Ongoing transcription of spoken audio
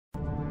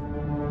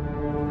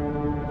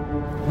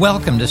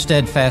Welcome to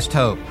Steadfast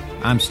Hope.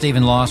 I'm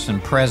Stephen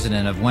Lawson,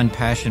 president of One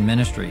Passion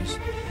Ministries.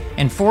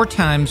 And 4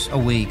 times a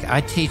week,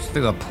 I teach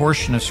through a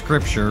portion of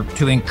Scripture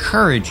to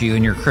encourage you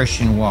in your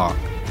Christian walk.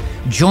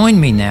 Join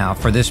me now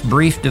for this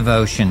brief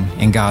devotion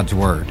in God's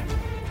Word.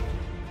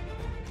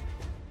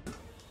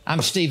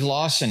 I'm Steve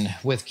Lawson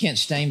with Kent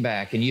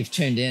Stainback, and you've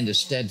tuned in to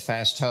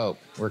Steadfast Hope.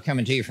 We're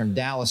coming to you from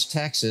Dallas,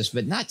 Texas,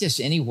 but not just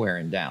anywhere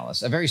in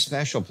Dallas, a very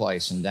special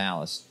place in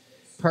Dallas,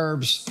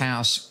 Perb's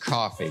House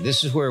Coffee.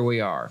 This is where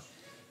we are.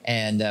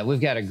 And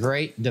we've got a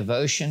great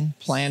devotion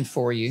planned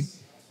for you,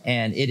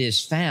 and it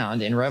is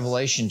found in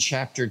Revelation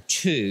chapter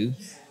 2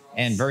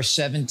 and verse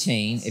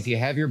 17. If you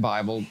have your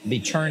Bible, be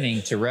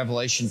turning to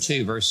Revelation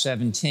 2, verse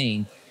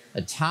 17.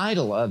 The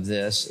title of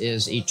this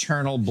is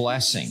Eternal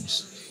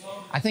Blessings.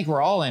 I think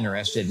we're all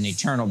interested in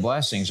eternal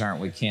blessings,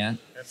 aren't we, Kent?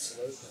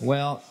 Absolutely.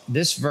 Well,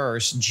 this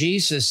verse,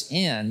 Jesus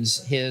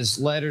ends his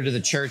letter to the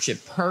church at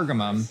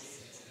Pergamum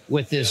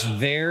with this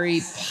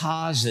very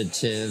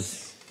positive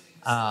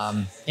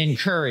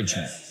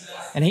encouragement.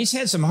 And he's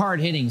had some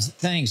hard-hitting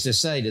things to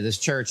say to this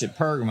church at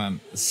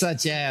Pergamum,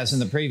 such as in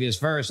the previous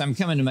verse, I'm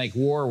coming to make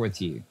war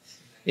with you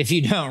if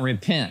you don't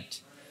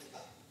repent.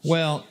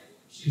 Well,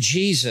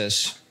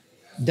 Jesus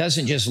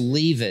doesn't just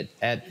leave it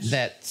at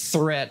that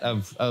threat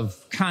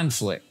of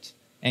conflict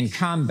and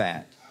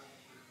combat.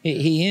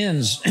 He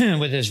ends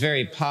with this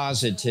very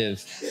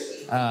positive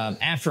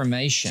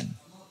affirmation.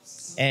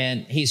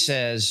 And he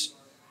says,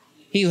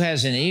 he who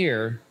has an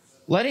ear,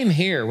 let him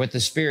hear what the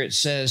Spirit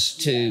says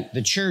to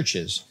the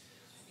churches.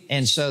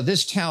 And so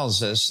this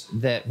tells us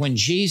that when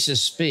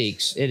Jesus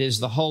speaks, it is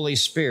the Holy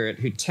Spirit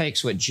who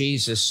takes what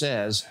Jesus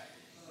says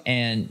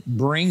and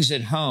brings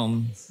it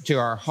home to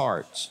our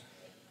hearts.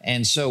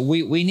 And so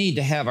we need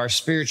to have our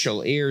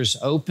spiritual ears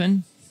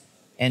open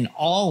and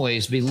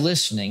always be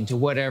listening to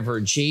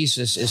whatever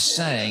Jesus is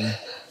saying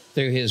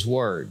through his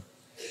word.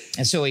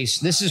 And so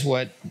this is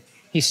what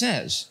he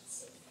says.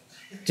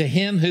 To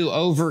him who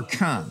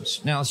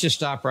overcomes. Now, let's just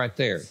stop right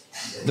there.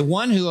 The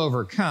one who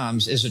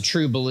overcomes is a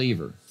true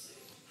believer.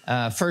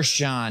 1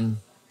 John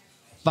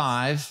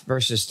 5,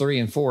 verses 3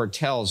 and 4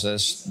 tells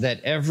us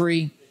that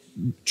every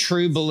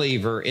true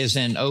believer is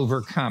an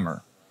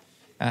overcomer,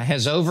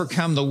 has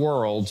overcome the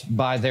world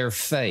by their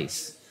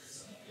faith.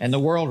 And the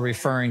world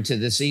referring to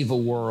this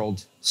evil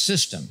world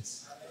system.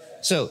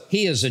 So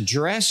he is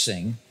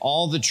addressing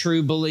all the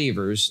true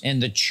believers in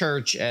the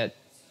church at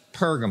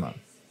Pergamum.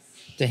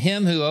 To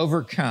him who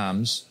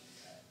overcomes,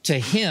 to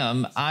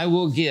him I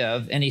will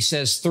give, and he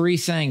says 3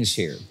 things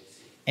here.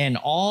 And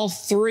all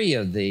 3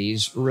 of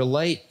these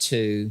relate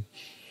to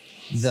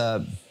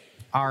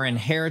our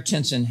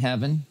inheritance in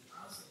heaven,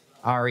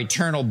 our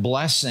eternal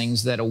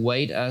blessings that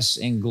await us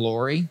in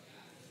glory.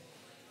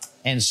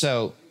 And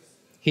so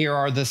here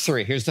are the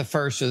 3. Here's the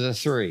first of the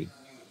 3.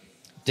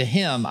 To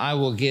him I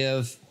will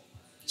give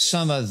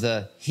some of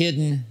the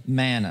hidden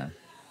manna.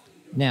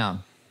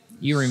 Now,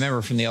 you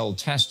remember from the Old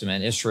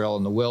Testament, Israel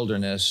in the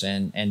wilderness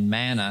and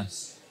manna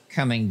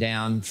coming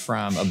down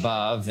from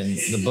above in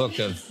the book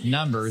of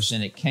Numbers,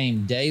 and it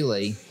came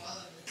daily.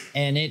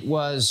 And it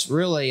was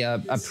really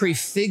a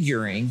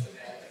prefiguring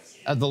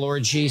of the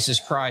Lord Jesus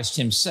Christ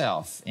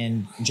himself.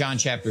 In John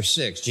chapter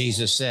 6,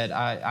 Jesus said,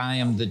 I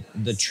am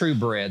the true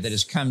bread that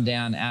has come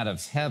down out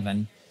of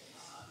heaven.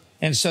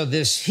 And so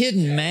this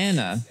hidden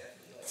manna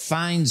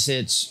finds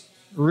its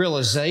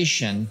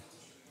realization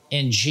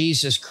in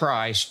Jesus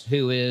Christ,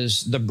 who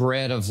is the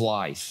bread of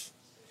life.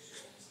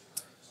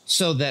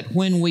 So that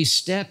when we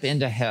step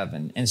into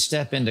heaven and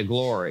step into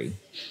glory,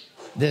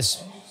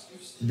 this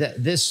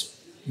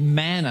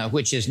manna,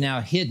 which is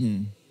now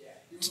hidden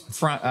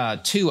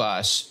to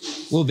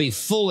us, will be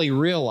fully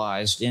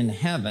realized in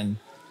heaven,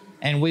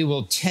 and we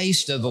will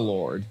taste of the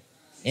Lord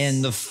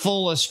in the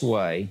fullest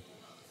way,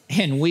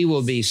 and we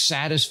will be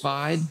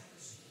satisfied,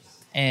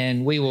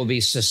 and we will be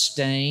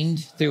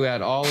sustained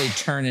throughout all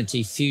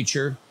eternity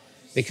future,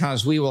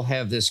 because we will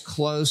have this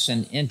close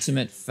and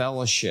intimate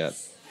fellowship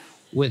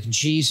with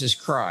Jesus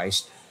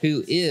Christ,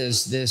 who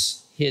is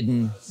this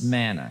hidden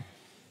manna.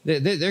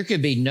 There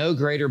could be no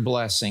greater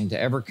blessing to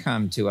ever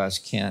come to us,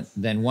 Kent,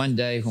 than one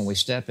day when we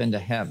step into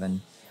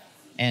heaven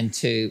and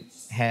to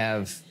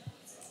have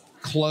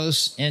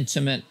close,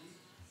 intimate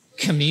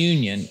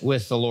communion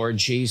with the Lord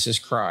Jesus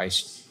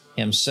Christ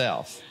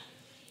himself.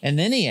 And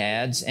then he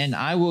adds, and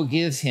I will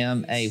give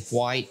him a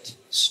white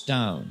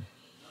stone.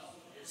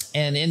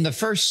 And in the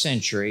first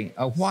century,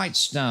 a white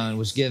stone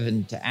was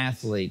given to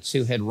athletes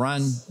who had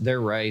run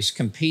their race,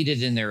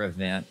 competed in their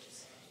event,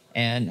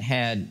 and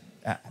had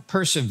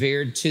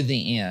persevered to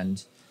the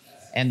end.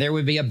 And there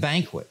would be a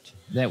banquet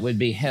that would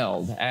be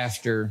held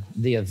after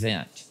the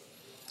event.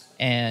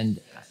 And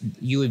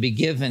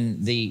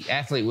the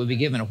athlete would be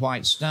given a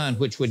white stone,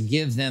 which would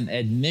give them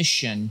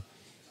admission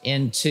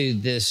into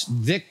this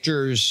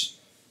victor's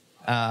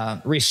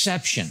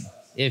reception,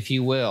 if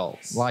you will,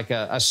 like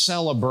a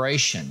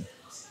celebration.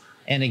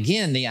 And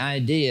again, the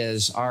idea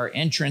is our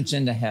entrance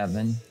into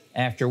heaven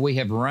after we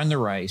have run the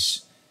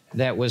race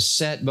that was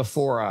set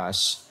before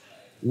us.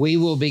 We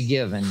will be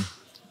given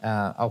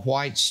a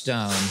white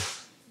stone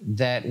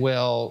that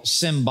will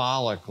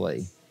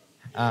symbolically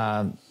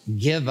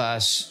give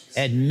us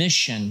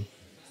admission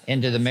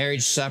into the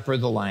marriage supper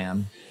of the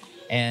Lamb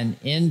and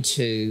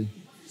into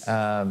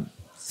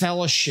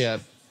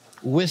fellowship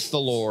with the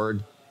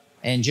Lord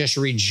and just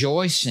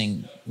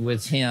rejoicing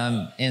with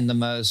Him in the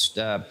most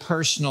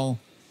personal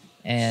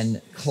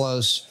and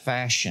close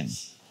fashion.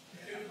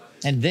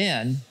 And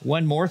then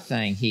one more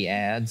thing he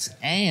adds,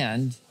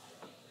 and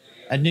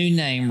a new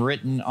name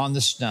written on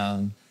the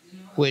stone,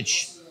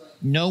 which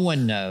no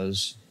one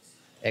knows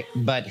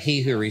but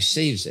he who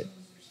receives it.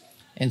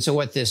 And so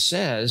what this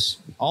says,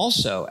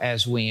 also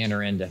as we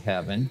enter into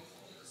heaven,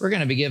 we're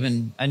going to be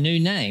given a new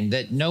name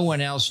that no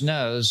one else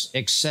knows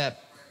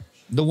except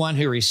the one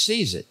who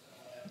receives it.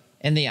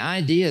 And the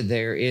idea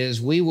there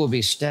is we will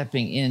be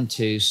stepping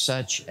into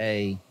such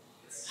a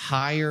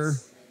higher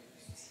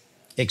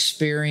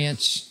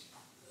experience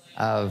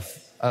of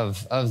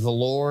the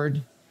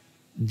Lord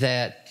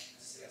that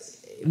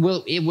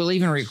it will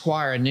even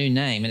require a new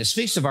name. And it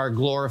speaks of our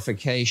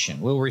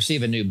glorification. We'll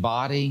receive a new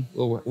body.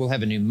 We'll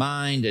have a new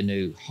mind, a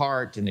new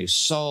heart, a new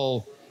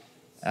soul,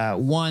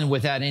 one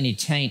without any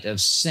taint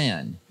of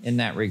sin in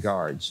that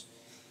regards.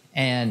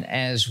 And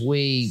as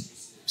we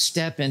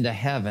step into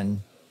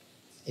heaven,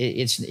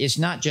 it's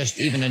not just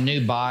even a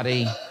new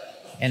body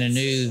and a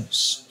new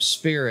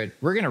spirit.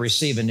 We're going to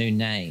receive a new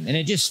name. And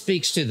it just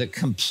speaks to the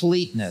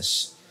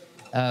completeness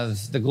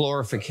of the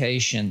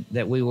glorification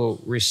that we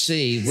will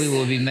receive. We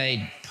will be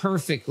made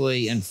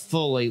perfectly and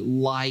fully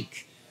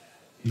like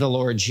the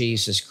Lord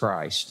Jesus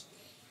Christ.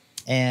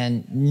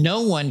 And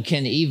no one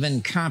can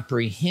even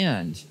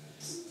comprehend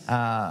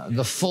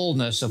the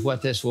fullness of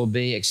what this will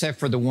be except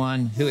for the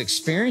one who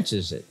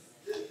experiences it.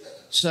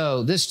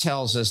 So this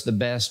tells us the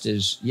best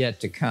is yet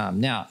to come.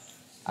 Now,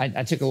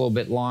 I took a little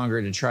bit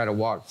longer to try to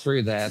walk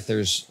through that.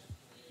 There's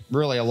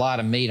really a lot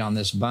of meat on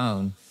this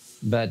bone,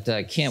 but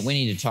Kent, we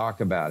need to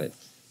talk about it.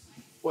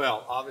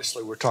 Well,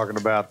 obviously, we're talking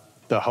about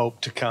the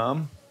hope to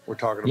come. We're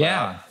talking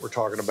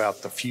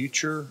about the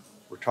future.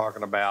 We're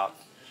talking about,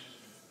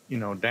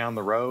 down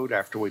the road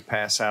after we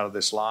pass out of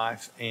this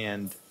life,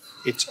 and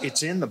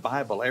it's in the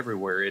Bible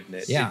everywhere, isn't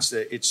it? Yeah.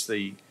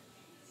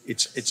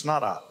 It's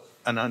not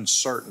an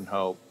uncertain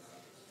hope.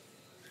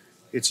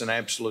 It's an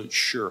absolute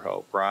sure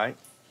hope, right?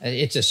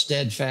 It's a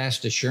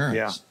steadfast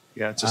assurance.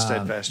 Yeah, it's a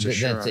steadfast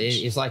assurance.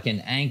 It's like an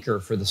anchor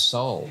for the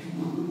soul.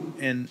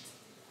 And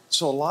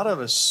so a lot of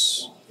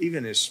us,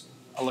 even as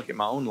I look at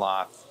my own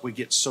life, we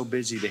get so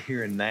busy to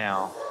here and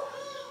now,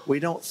 we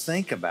don't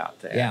think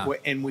about that. Yeah.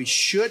 And we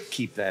should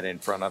keep that in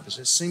front of us.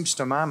 It seems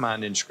to my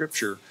mind in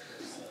Scripture,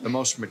 the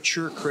most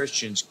mature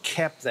Christians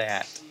kept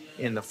that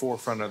in the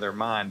forefront of their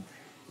mind.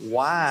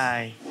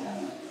 Why?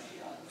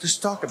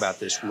 Just talk about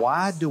this.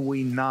 Why do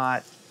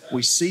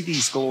we see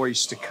these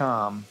glories to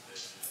come,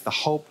 the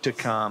hope to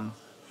come?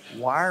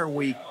 Why are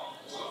we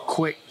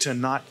quick to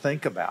not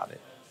think about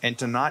it and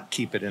to not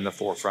keep it in the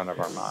forefront of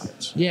our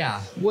minds?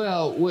 Yeah,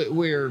 well,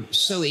 we're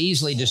so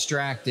easily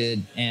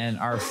distracted and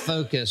our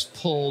focus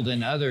pulled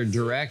in other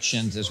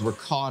directions as we're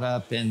caught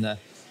up in the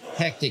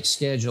hectic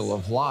schedule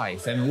of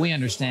life. And we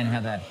understand how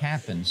that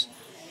happens.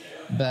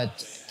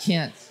 But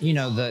Kent,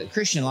 the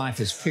Christian life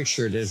is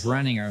pictured as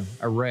running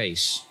a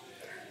race.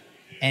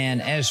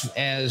 And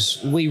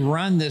as we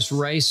run this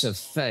race of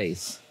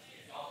faith,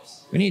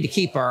 we need to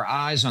keep our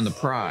eyes on the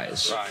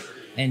prize. Right.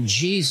 And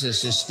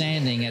Jesus is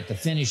standing at the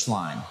finish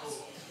line.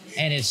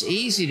 And it's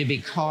easy to be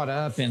caught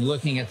up in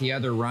looking at the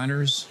other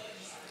runners.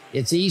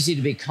 It's easy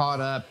to be caught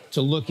up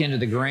to look into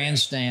the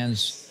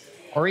grandstands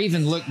or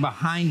even look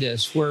behind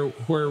us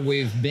where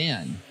we've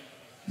been.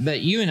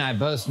 But you and I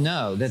both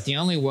know that the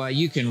only way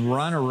you can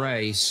run a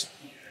race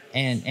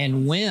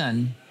and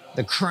win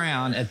the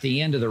crown at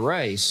the end of the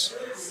race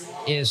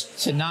is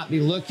to not be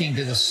looking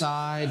to the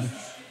side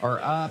or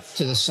up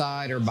to the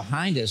side or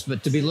behind us,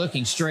 but to be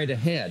looking straight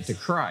ahead to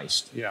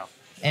Christ. Yeah.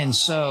 And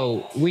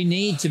so we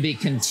need to be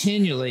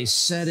continually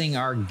setting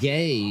our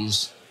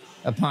gaze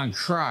upon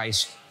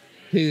Christ,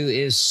 who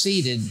is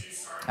seated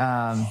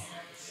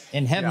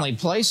in heavenly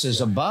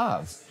places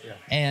above. Yeah.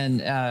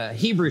 And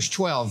Hebrews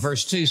 12,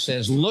 verse 2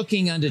 says,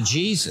 looking unto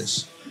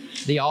Jesus,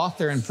 the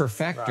author and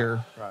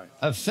perfecter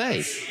of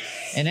faith.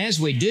 And as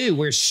we do,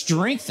 we're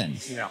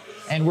strengthened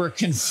and we're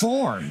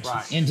conformed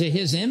into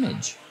His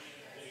image.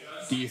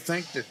 Do you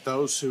think that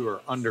those who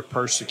are under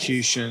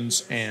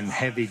persecutions and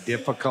heavy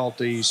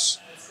difficulties,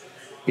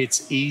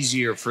 it's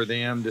easier for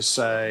them to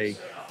say,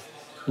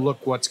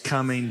 look what's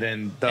coming,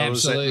 than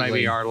those that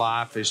maybe our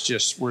life is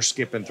just, we're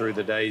skipping through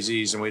the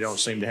daisies and we don't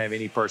seem to have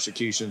any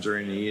persecutions or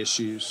any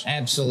issues?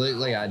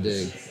 Absolutely, I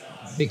do.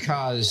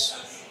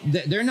 Because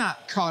they're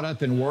not caught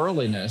up in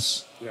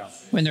worldliness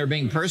when they're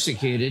being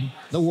persecuted.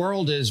 The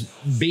world is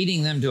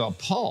beating them to a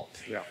pulp.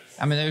 Yeah.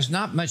 I mean, there's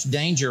not much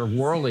danger of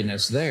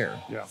worldliness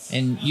there. Yeah.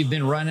 And you've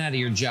been run out of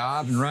your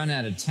job and run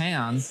out of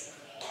town.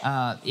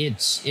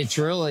 It's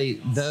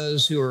really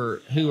those who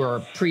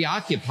are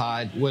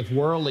preoccupied with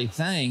worldly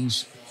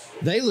things.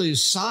 They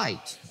lose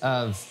sight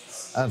of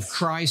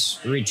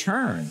Christ's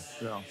return.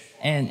 Yeah.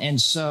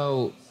 And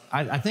so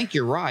I think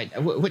you're right.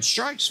 What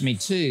strikes me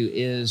too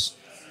is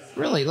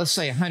really, let's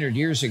say 100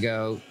 years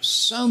ago,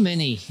 so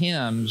many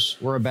hymns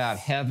were about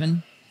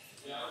heaven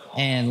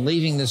and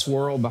leaving this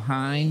world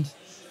behind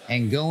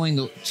and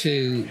going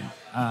to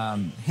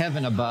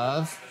heaven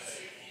above.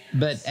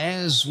 But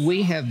as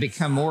we have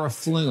become more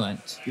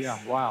affluent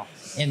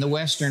in the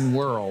Western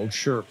world,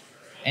 Sure.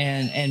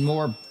 and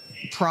more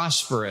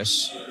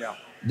prosperous, Yeah.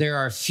 there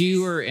are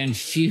fewer and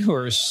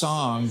fewer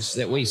songs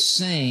that we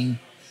sing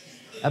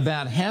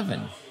about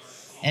heaven.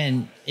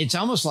 And it's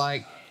almost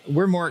like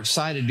we're more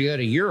excited to go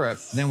to Europe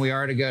than we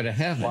are to go to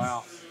heaven.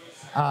 Wow.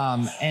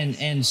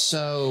 And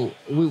so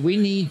we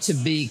need to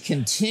be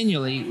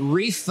continually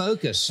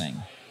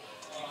refocusing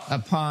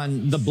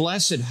upon the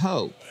blessed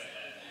hope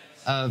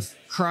of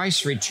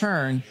Christ's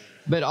return,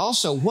 but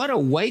also what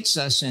awaits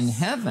us in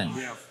heaven.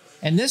 Yeah.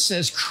 And this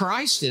says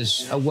Christ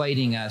is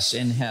awaiting us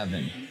in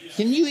heaven.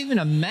 Can you even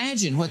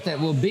imagine what that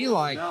will be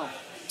like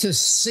to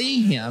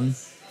see him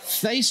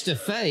face to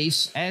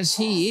face as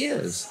he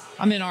is?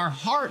 I mean, our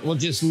heart will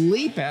just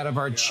leap out of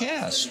our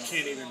chest. We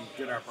can't even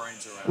get our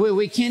brains around.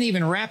 We can't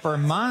even wrap our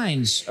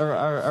minds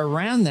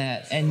around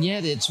that, and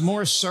yet it's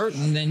more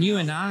certain than you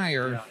and I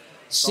are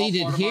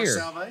seated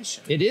here.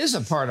 It is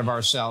a part of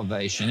our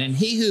salvation, and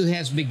he who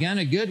has begun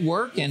a good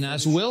work in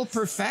us will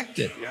perfect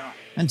it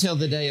until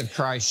the day of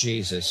Christ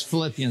Jesus.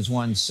 Philippians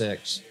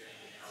 1:6.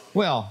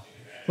 Well,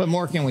 what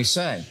more can we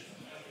say?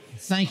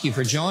 Thank you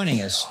for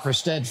joining us for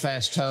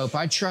Steadfast Hope.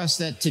 I trust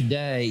that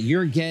today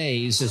your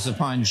gaze is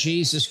upon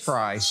Jesus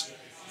Christ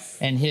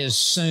and his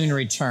soon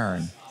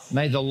return.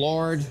 May the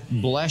Lord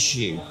bless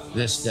you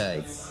this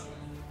day.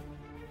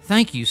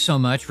 Thank you so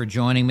much for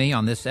joining me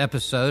on this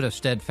episode of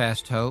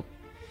Steadfast Hope.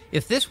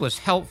 If this was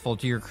helpful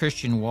to your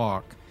Christian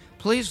walk,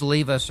 please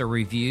leave us a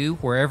review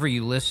wherever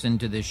you listen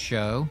to this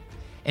show.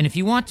 And if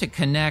you want to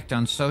connect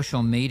on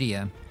social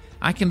media,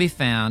 I can be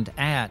found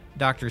at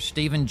Dr.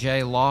 Stephen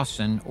J.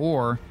 Lawson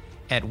or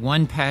at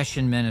One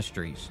Passion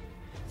Ministries.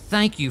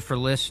 Thank you for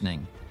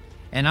listening,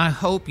 and I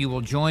hope you will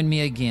join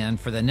me again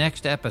for the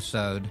next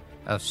episode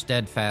of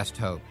Steadfast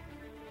Hope.